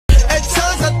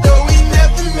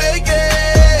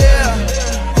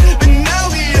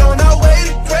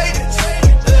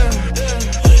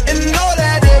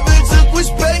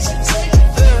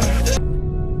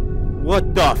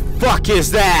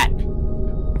is that?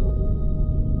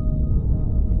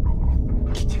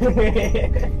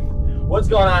 What's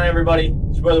going on, everybody?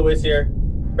 It's your brother Wiz here,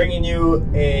 bringing you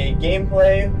a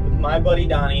gameplay with my buddy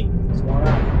Donnie. What's going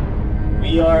on?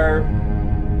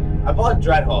 I bought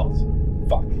DREADHALLS.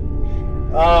 Fuck.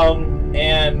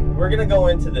 And we're gonna go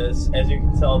into this. As you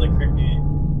can tell, the creepy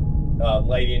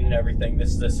lighting and everything. This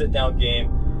is a sit-down game.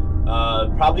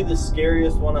 Probably the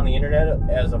scariest one on the internet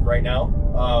as of right now.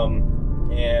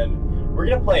 And we're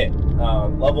gonna play it.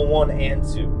 Level 1 and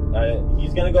 2.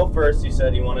 He's gonna go first. He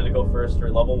said he wanted to go first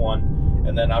for level 1,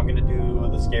 and then I'm gonna do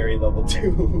the scary level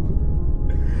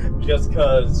 2. Just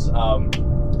because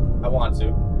I want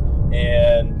to,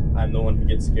 and I'm the one who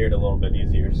gets scared a little bit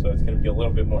easier, so it's gonna be a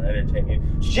little bit more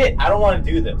entertaining. Shit, I don't want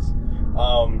to do this.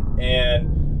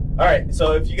 And alright,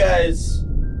 so if you guys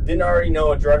didn't already know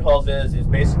what DREADHALLS is, it's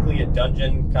basically a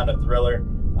dungeon kind of thriller.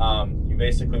 You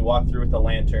basically walk through with a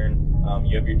lantern.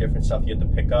 You have your different stuff you have to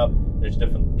pick up. There's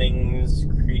different things,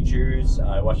 creatures.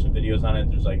 I watched the videos on it.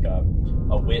 There's like a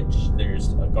witch.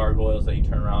 There's gargoyles that you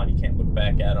turn around. You can't look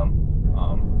back at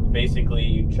them. Basically,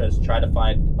 you just try to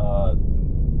find a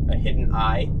hidden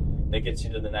eye that gets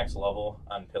you to the next level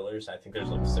on pillars. I think there's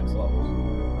like 6 levels.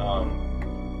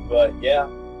 But yeah,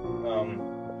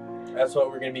 that's what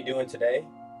we're going to be doing today.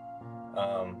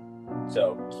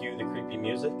 So cue the creepy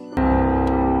music.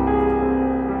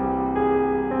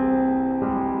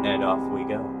 And off we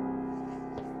go.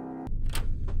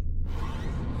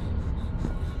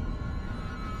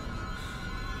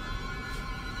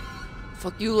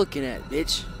 Fuck you looking at,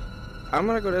 bitch? I'm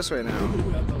gonna go this way now.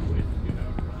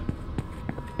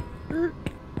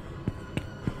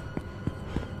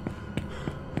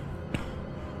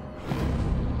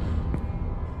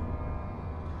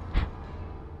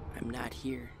 I'm not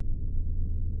here.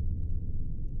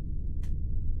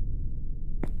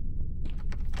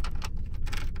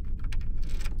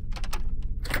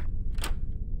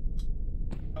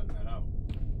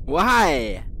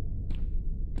 Why?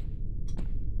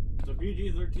 It's a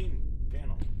PG-13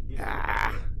 channel.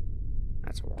 Ah,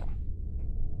 that's a wall.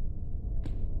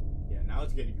 Yeah, now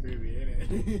it's getting creepy, ain't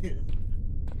it?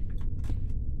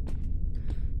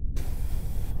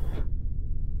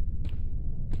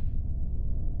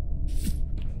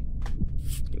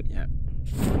 Yeah.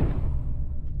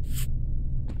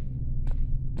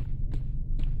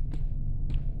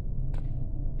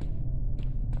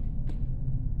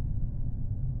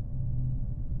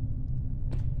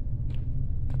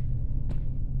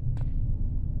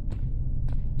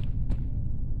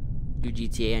 Do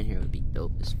GTA in here would be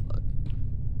dope as fuck.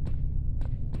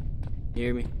 You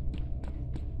hear me?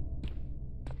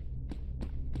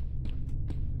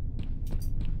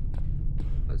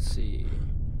 Let's see.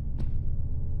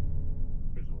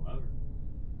 There's a lever.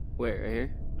 Where? Right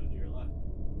here? To your left.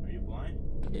 Are you blind?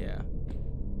 Yeah.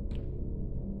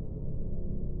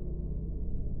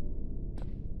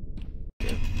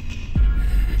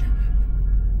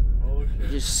 Oh shit. You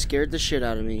just scared the shit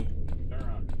out of me. Turn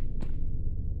around.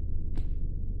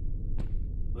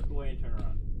 Look away and turn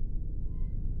around.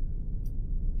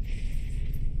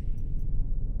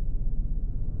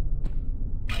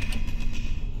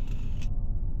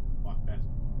 Walk past.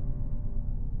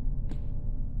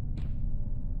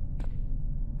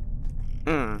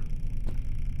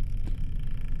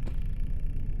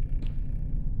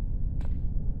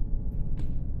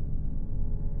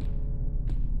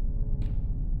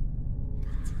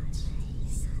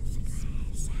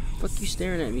 Fuck you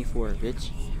staring at me for,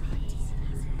 bitch?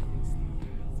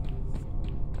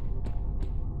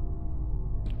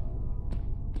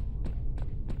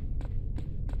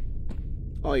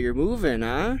 Oh, you're moving,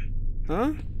 huh?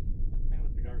 Huh?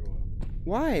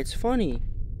 Why? It's funny.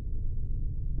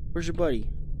 Where's your buddy?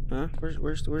 Huh?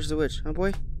 Where's the witch? Huh,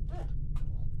 boy?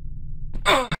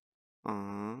 Aw,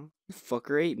 the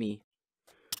fucker ate me.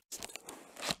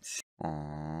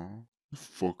 Aw,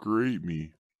 fucker ate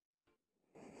me.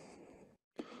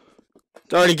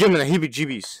 It's already giving me the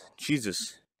heebie-jeebies.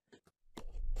 Jesus.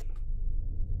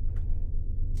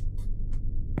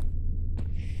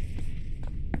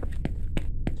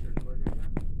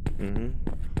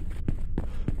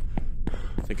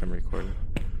 I think I'm recording.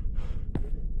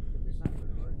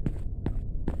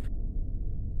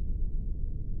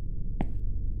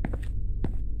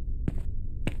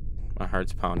 My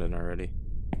heart's pounding already.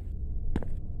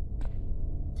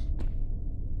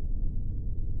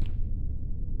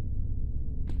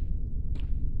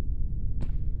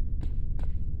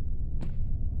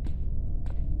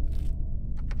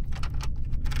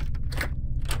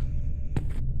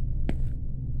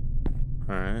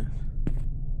 Alright.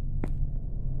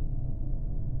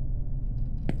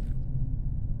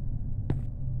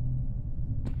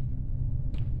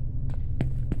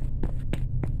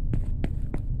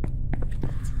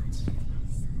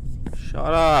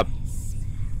 Shut up.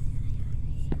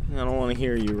 I don't want to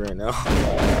hear you right now.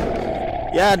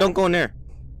 Yeah, don't go in there.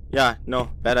 Yeah,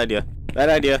 no, bad idea. Bad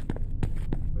idea.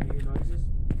 What do you hear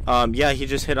noises? Yeah, he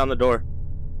just hit on the door.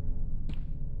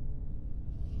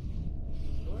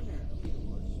 Go in there. Open the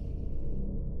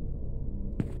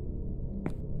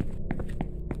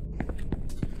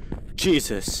doors.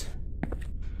 Jesus.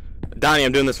 Donnie,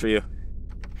 I'm doing this for you.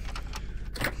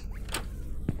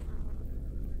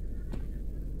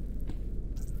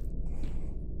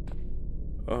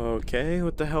 Okay,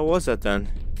 what the hell was that then?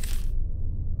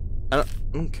 I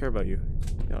don't care about you.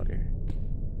 Get out of here.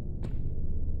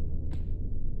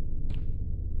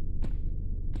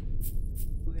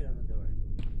 Who hit on the door?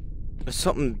 There's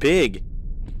something big.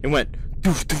 It went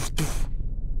doof doof doof.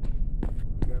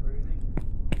 You grab everything?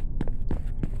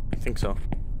 I think so.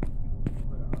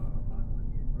 Put a box on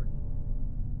your door.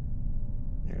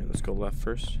 Here, let's go left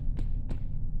first.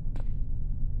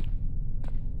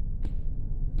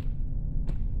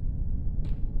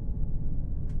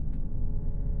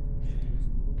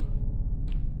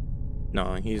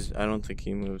 No, I don't think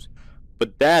he moves.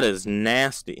 But that is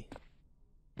nasty.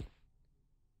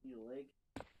 Need a leg?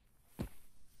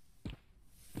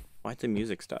 Why'd the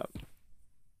music stop?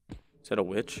 Is that a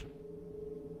witch?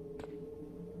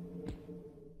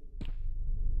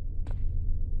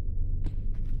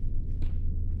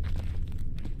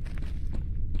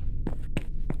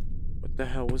 What the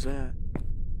hell was that?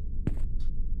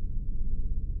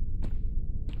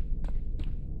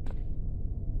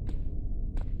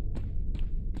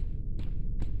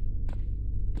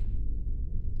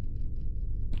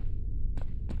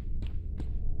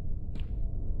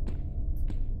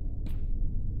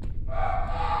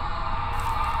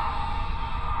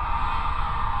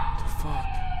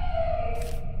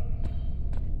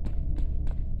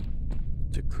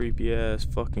 It's a creepy ass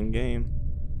fucking game.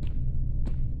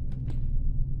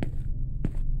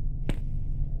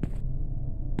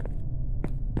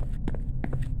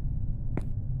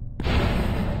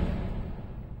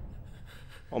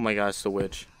 Oh my god, it's the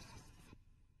witch.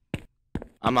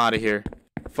 I'm out of here.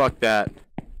 Fuck that.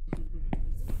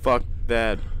 Fuck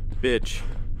that bitch.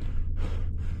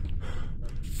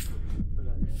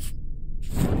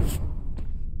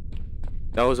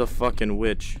 That was a fucking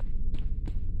witch.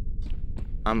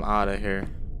 I'm out of here.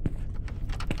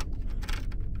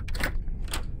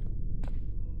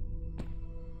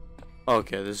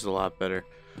 Okay, this is a lot better.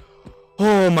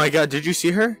 Oh my god, did you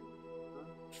see her?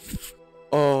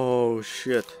 Oh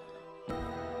shit.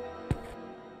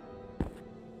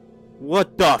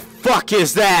 What the fuck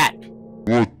is that?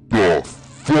 What the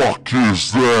fuck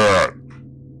is that?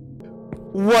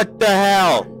 What the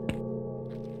hell?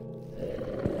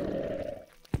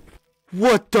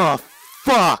 What the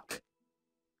fuck?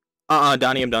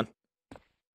 Donnie, I'm done.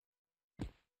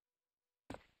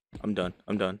 I'm done.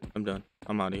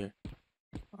 I'm out of here.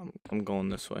 I'm going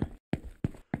this way.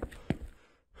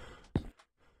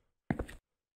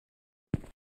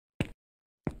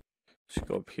 Let's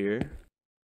go up here.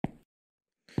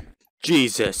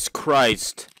 Jesus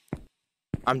Christ.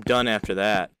 I'm done after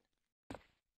that.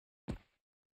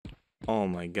 Oh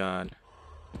my god.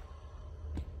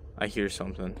 I hear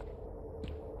something.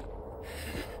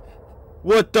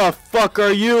 What the fuck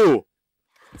are you?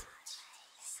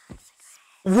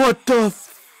 What the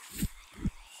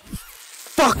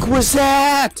fuck was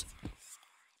that?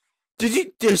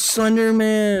 The Slender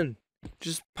Man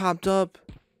just popped up.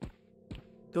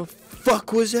 The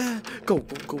fuck was that? Go,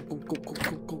 go, go, go, go, go,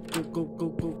 go, go, go, go, go,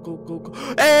 go, go, go, go.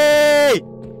 Hey!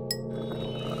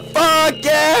 Fuck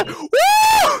yeah!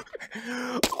 Woo!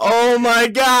 Oh my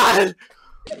god!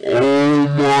 Oh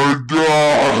my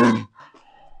god!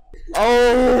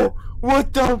 Oh!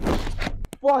 What the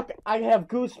fuck? I have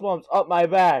goosebumps up my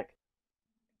back.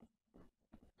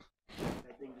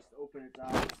 That thing just opened its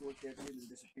eyes, looked at you, and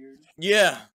disappeared.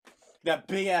 Yeah. That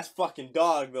big ass fucking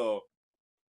dog though.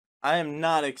 I am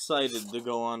not excited to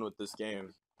go on with this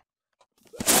game.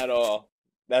 At all.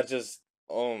 That's just,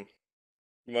 you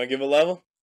wanna give a level?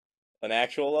 An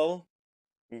actual level?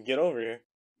 Get over here.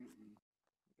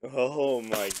 Oh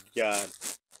my god.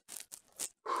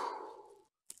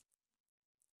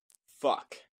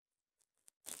 Fuck.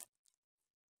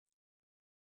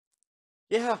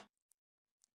 Yeah.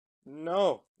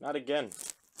 No, not again.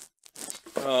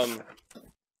 Come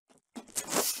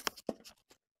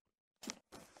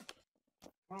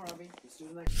on, Robbie. Let's do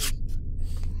the next one.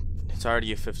 It's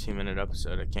already a 15-minute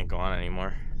episode. I can't go on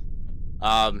anymore.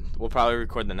 We'll probably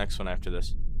record the next one after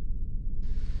this.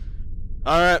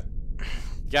 Alright.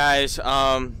 Guys,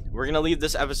 we're gonna leave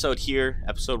this episode here.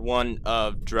 Episode 1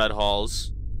 of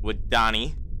DREADHALLS with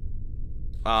Donnie.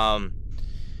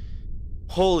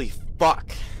 Holy fuck.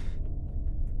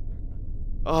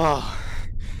 Oh.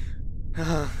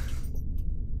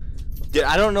 Dude,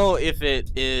 I don't know if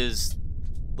it is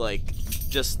like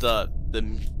just the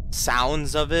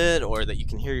sounds of it or that you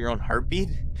can hear your own heartbeat,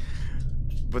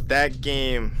 but that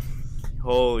game,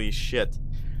 holy shit.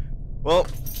 Well,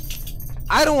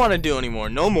 I don't want to do anymore.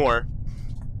 No more.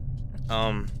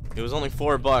 It was only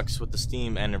 $4 with the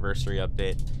Steam anniversary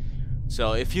update.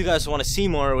 So if you guys want to see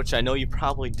more, which I know you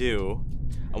probably do,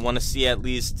 I want to see at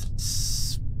least,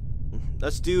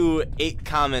 let's do 8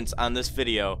 comments on this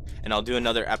video, and I'll do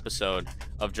another episode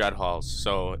of DREADHALLS.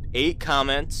 So 8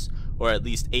 comments, or at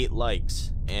least 8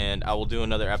 likes, and I will do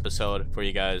another episode for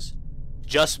you guys.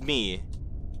 Just me.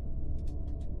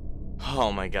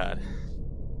 Oh my god.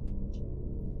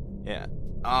 Yeah.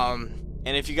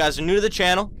 And if you guys are new to the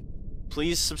channel,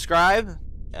 please subscribe.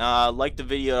 Like the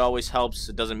video, it always helps.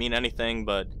 It doesn't mean anything,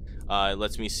 but it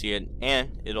lets me see it,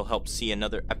 and it'll help see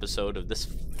another episode of this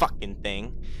fucking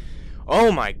thing.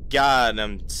 Oh my god,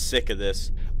 I'm sick of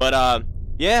this. But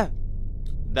yeah,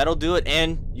 that'll do it.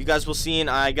 And you guys will see,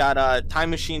 I got Time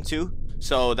Machine 2,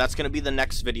 so that's gonna be the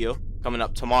next video coming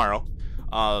up tomorrow,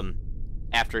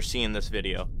 after seeing this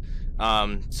video.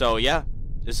 So yeah,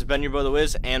 this has been your brother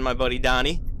Wiz and my buddy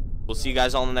Donnie. We'll see you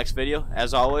guys all in the next video.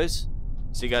 As always,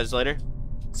 see you guys later.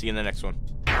 See you in the next one.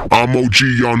 I'm OG,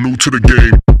 y'all new to the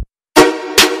game.